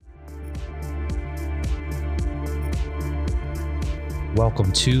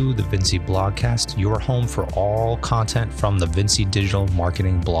Welcome to the Vinci Blogcast, your home for all content from the Vinci Digital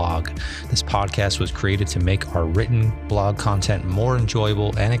Marketing blog. This podcast was created to make our written blog content more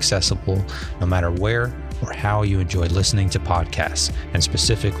enjoyable and accessible, no matter where or how you enjoy listening to podcasts, and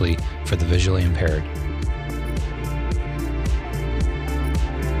specifically for the visually impaired.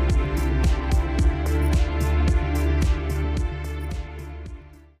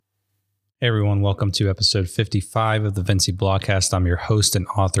 Hey everyone, welcome to episode 55 of the Vinci Blogcast. I'm your host and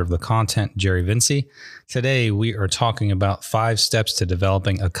author of the content, Jerry Vinci. Today, we are talking about 5 steps to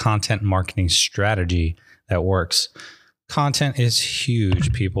developing a content marketing strategy that works. Content is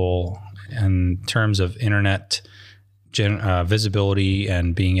huge, people, in terms of internet visibility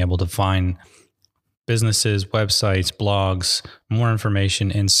and being able to find businesses, websites, blogs, more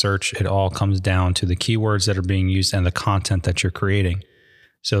information in search. It all comes down to the keywords that are being used and the content that you're creating.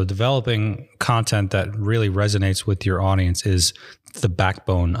 So developing content that really resonates with your audience is the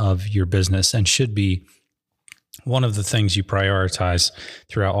backbone of your business and should be one of the things you prioritize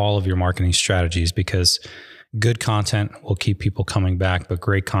throughout all of your marketing strategies, because good content will keep people coming back, but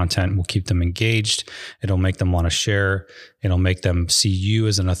great content will keep them engaged. It'll make them want to share. It'll make them see you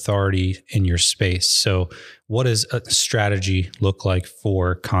as an authority in your space. So what does a strategy look like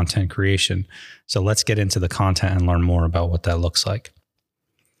for content creation? So let's get into the content and learn more about what that looks like.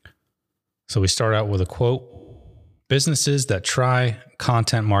 So we start out with a quote: "Businesses that try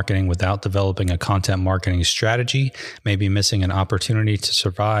content marketing without developing a content marketing strategy may be missing an opportunity to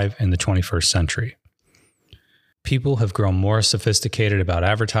survive in the 21st century." People have grown more sophisticated about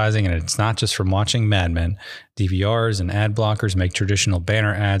advertising, and it's not just from watching Mad Men. DVRs and ad blockers make traditional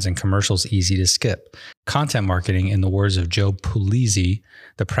banner ads and commercials easy to skip. Content marketing, in the words of Joe Pulizzi,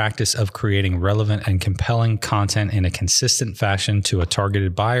 the practice of creating relevant and compelling content in a consistent fashion to a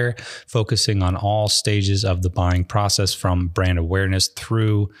targeted buyer, focusing on all stages of the buying process from brand awareness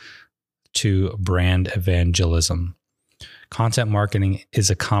through to brand evangelism. Content marketing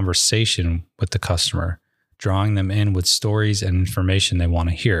is a conversation with the customer, drawing them in with stories and information they want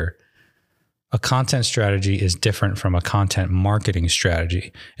to hear. A content strategy is different from a content marketing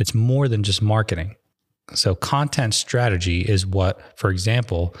strategy. It's more than just marketing. So content strategy is what, for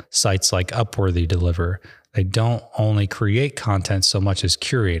example, sites like Upworthy deliver. They don't only create content so much as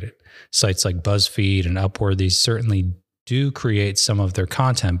curate it. Sites like BuzzFeed and Upworthy certainly do create some of their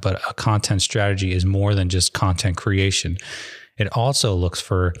content, but a content strategy is more than just content creation. It also looks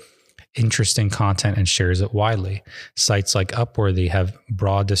for interesting content and shares it widely. Sites like Upworthy have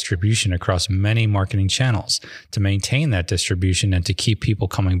broad distribution across many marketing channels. To maintain that distribution and to keep people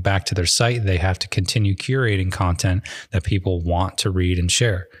coming back to their site, they have to continue curating content that people want to read and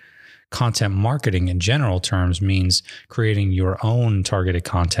share. Content marketing in general terms means creating your own targeted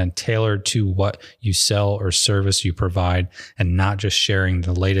content tailored to what you sell or service you provide, and not just sharing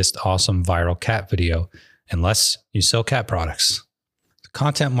the latest awesome viral cat video, unless you sell cat products.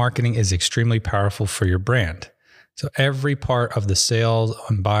 Content marketing is extremely powerful for your brand. So every part of the sales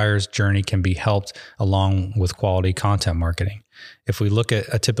and buyer's journey can be helped along with quality content marketing. If we look at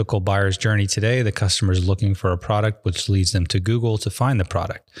a typical buyer's journey today, the customer is looking for a product, which leads them to Google to find the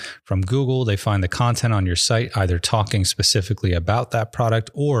product. From Google, they find the content on your site, either talking specifically about that product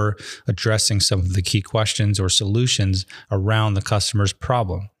or addressing some of the key questions or solutions around the customer's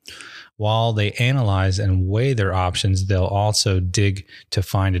problem. While they analyze and weigh their options, they'll also dig to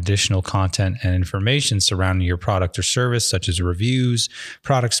find additional content and information surrounding your product or service, such as reviews,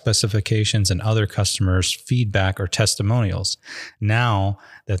 product specifications, and other customers' feedback or testimonials. Now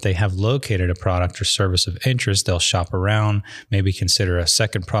that they have located a product or service of interest, they'll shop around, maybe consider a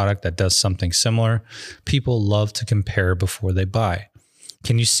second product that does something similar. People love to compare before they buy.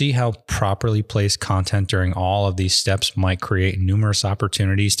 Can you see how properly placed content during all of these steps might create numerous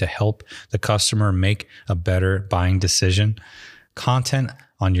opportunities to help the customer make a better buying decision? Content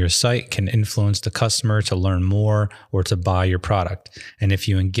on your site can influence the customer to learn more or to buy your product. And if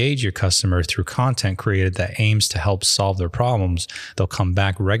you engage your customer through content created that aims to help solve their problems, they'll come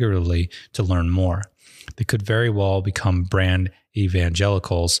back regularly to learn more. They could very well become brand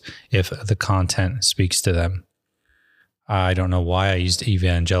evangelicals if the content speaks to them. I don't know why I used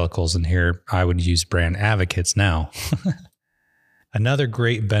evangelicals in here. I would use brand advocates now. Another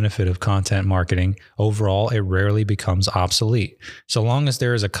great benefit of content marketing, overall, it rarely becomes obsolete. So long as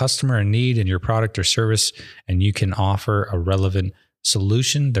there is a customer in need in your product or service and you can offer a relevant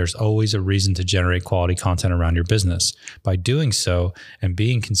solution, there's always a reason to generate quality content around your business. By doing so and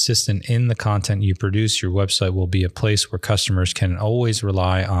being consistent in the content you produce, your website will be a place where customers can always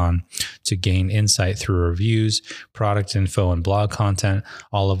rely on to gain insight through reviews, product info, and blog content,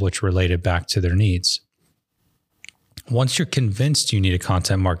 all of which related back to their needs. Once you're convinced you need a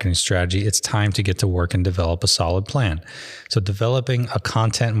content marketing strategy, it's time to get to work and develop a solid plan. So developing a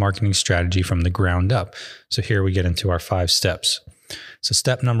content marketing strategy from the ground up. So here we get into our 5 steps. So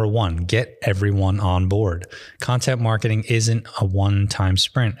step number 1, get everyone on board. Content marketing isn't a one-time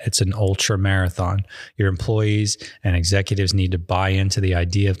sprint. It's an ultra marathon. Your employees and executives need to buy into the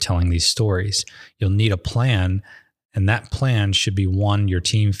idea of telling these stories. You'll need a plan, and that plan should be one your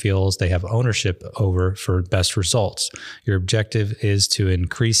team feels they have ownership over for best results. Your objective is to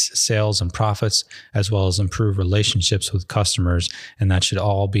increase sales and profits, as well as improve relationships with customers, and that should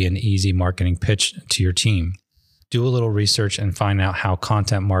all be an easy marketing pitch to your team. Do a little research and find out how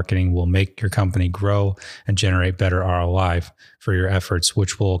content marketing will make your company grow and generate better ROI for your efforts,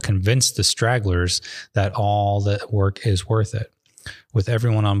 which will convince the stragglers that all the work is worth it. With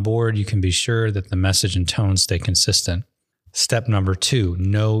everyone on board, you can be sure that the message and tone stay consistent. Step number 2,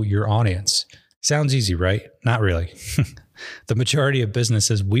 know your audience. Sounds easy, right? Not really. The majority of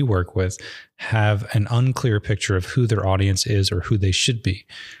businesses we work with have an unclear picture of who their audience is or who they should be.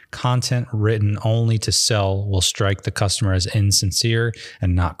 Content written only to sell will strike the customer as insincere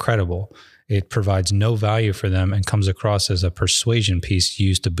and not credible. It provides no value for them and comes across as a persuasion piece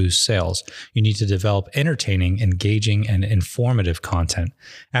used to boost sales. You need to develop entertaining, engaging, and informative content.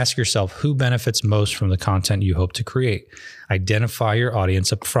 Ask yourself who benefits most from the content you hope to create. Identify your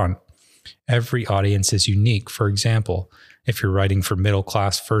audience up front. Every audience is unique. For example, if you're writing for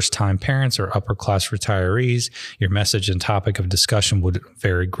middle-class first-time parents or upper-class retirees, your message and topic of discussion would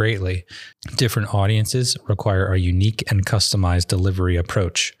vary greatly. Different audiences require a unique and customized delivery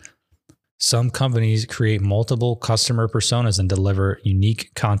approach. Some companies create multiple customer personas and deliver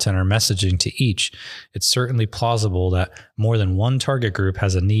unique content or messaging to each. It's certainly plausible that more than one target group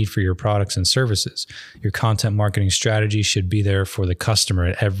has a need for your products and services. Your content marketing strategy should be there for the customer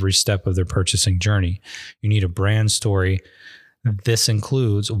at every step of their purchasing journey. You need a brand story. This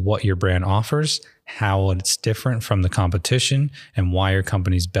includes what your brand offers, how it's different from the competition, and why your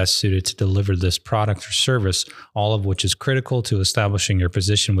company is best suited to deliver this product or service, all of which is critical to establishing your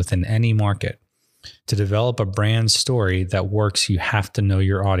position within any market. To develop a brand story that works, you have to know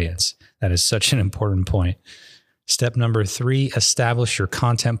your audience. That is such an important point. Step number 3, establish your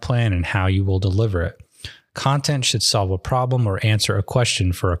content plan and how you will deliver it. Content should solve a problem or answer a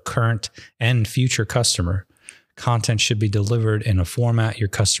question for a current and future customer. Content should be delivered in a format your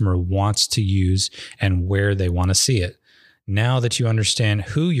customer wants to use and where they want to see it. Now that you understand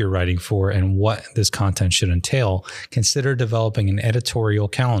who you're writing for and what this content should entail, consider developing an editorial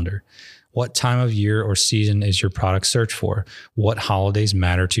calendar. What time of year or season is your product searched for? What holidays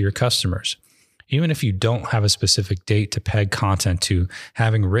matter to your customers? Even if you don't have a specific date to peg content to,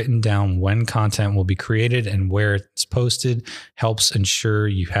 having written down when content will be created and where it's posted helps ensure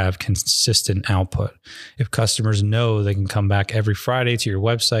you have consistent output. If customers know they can come back every Friday to your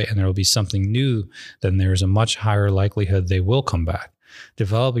website and there will be something new, then there's a much higher likelihood they will come back.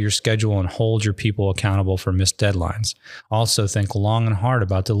 Develop your schedule and hold your people accountable for missed deadlines. Also, think long and hard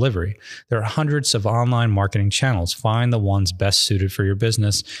about delivery. There are hundreds of online marketing channels. Find the ones best suited for your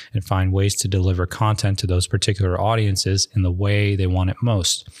business and find ways to deliver content to those particular audiences in the way they want it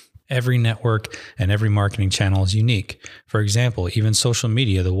most. Every network and every marketing channel is unique. For example, even social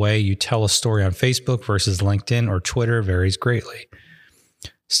media, the way you tell a story on Facebook versus LinkedIn or Twitter varies greatly.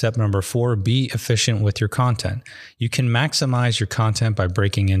 Step number 4, be efficient with your content. You can maximize your content by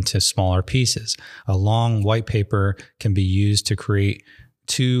breaking into smaller pieces. A long white paper can be used to create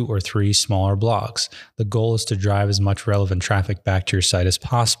 2 or 3 smaller blogs. The goal is to drive as much relevant traffic back to your site as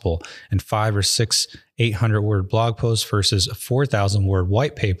possible, and 5 or 6 800-word blog posts versus a 4,000-word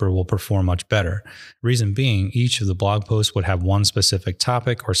white paper will perform much better. Reason being, each of the blog posts would have one specific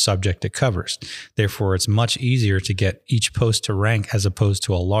topic or subject it covers. Therefore, it's much easier to get each post to rank as opposed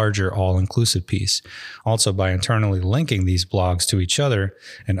to a larger all-inclusive piece. Also, by internally linking these blogs to each other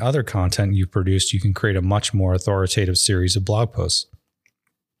and other content you've produced, you can create a much more authoritative series of blog posts.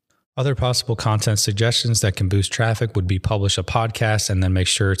 Other possible content suggestions that can boost traffic would be publish a podcast and then make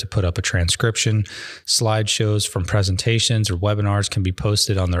sure to put up a transcription. Slideshows from presentations or webinars can be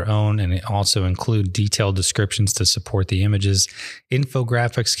posted on their own and also include detailed descriptions to support the images.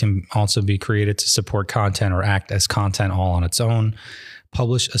 Infographics can also be created to support content or act as content all on its own.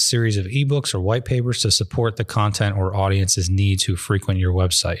 Publish a series of ebooks or white papers to support the content or audience's needs who frequent your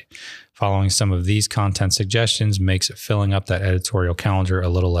website. Following some of these content suggestions makes filling up that editorial calendar a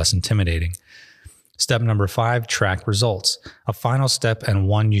little less intimidating. Step number 5, track results. A final step, and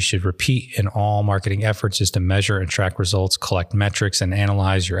one you should repeat in all marketing efforts, is to measure and track results, collect metrics, and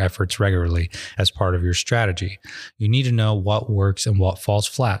analyze your efforts regularly as part of your strategy. You need to know what works and what falls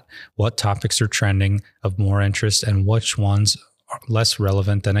flat, what topics are trending of more interest, and which ones are less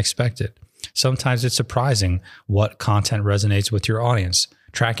relevant than expected. Sometimes it's surprising what content resonates with your audience.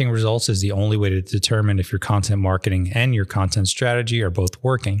 Tracking results is the only way to determine if your content marketing and your content strategy are both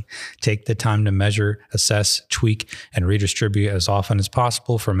working. Take the time to measure, assess, tweak, and redistribute as often as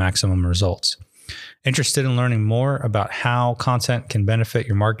possible for maximum results. Interested in learning more about how content can benefit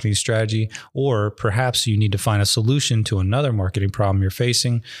your marketing strategy, or perhaps you need to find a solution to another marketing problem you're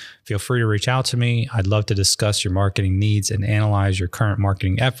facing, feel free to reach out to me. I'd love to discuss your marketing needs and analyze your current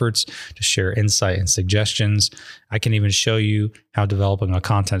marketing efforts to share insight and suggestions. I can even show you how developing a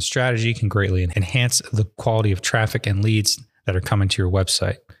content strategy can greatly enhance the quality of traffic and leads that are coming to your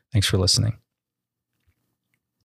website. Thanks for listening.